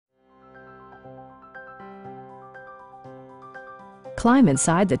Climb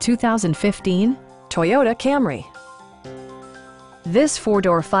inside the 2015 Toyota Camry. This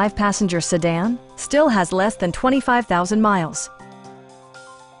four-door, five-passenger sedan still has less than 25,000 miles.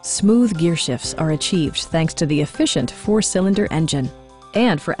 Smooth gear shifts are achieved thanks to the efficient four-cylinder engine.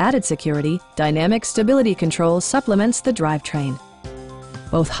 And for added security, dynamic stability control supplements the drivetrain.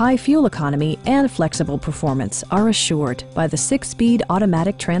 Both high fuel economy and flexible performance are assured by the 6-speed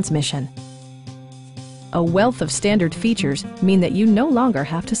automatic transmission. A wealth of standard features mean that you no longer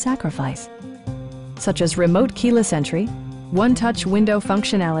have to sacrifice, such as remote keyless entry, one-touch window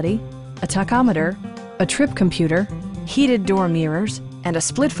functionality, a tachometer, a trip computer, heated door mirrors, and a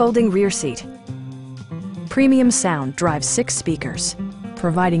split-folding rear seat. Premium sound drives 6 speakers,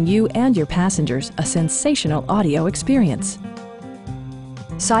 providing you and your passengers a sensational audio experience.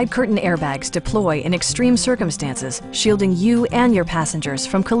 Side curtain airbags deploy in extreme circumstances, shielding you and your passengers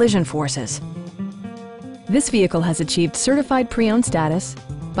from collision forces. This vehicle has achieved certified pre-owned status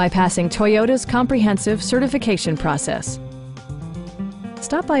by passing Toyota's comprehensive certification process.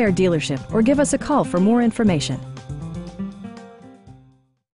 Stop by our dealership or give us a call for more information.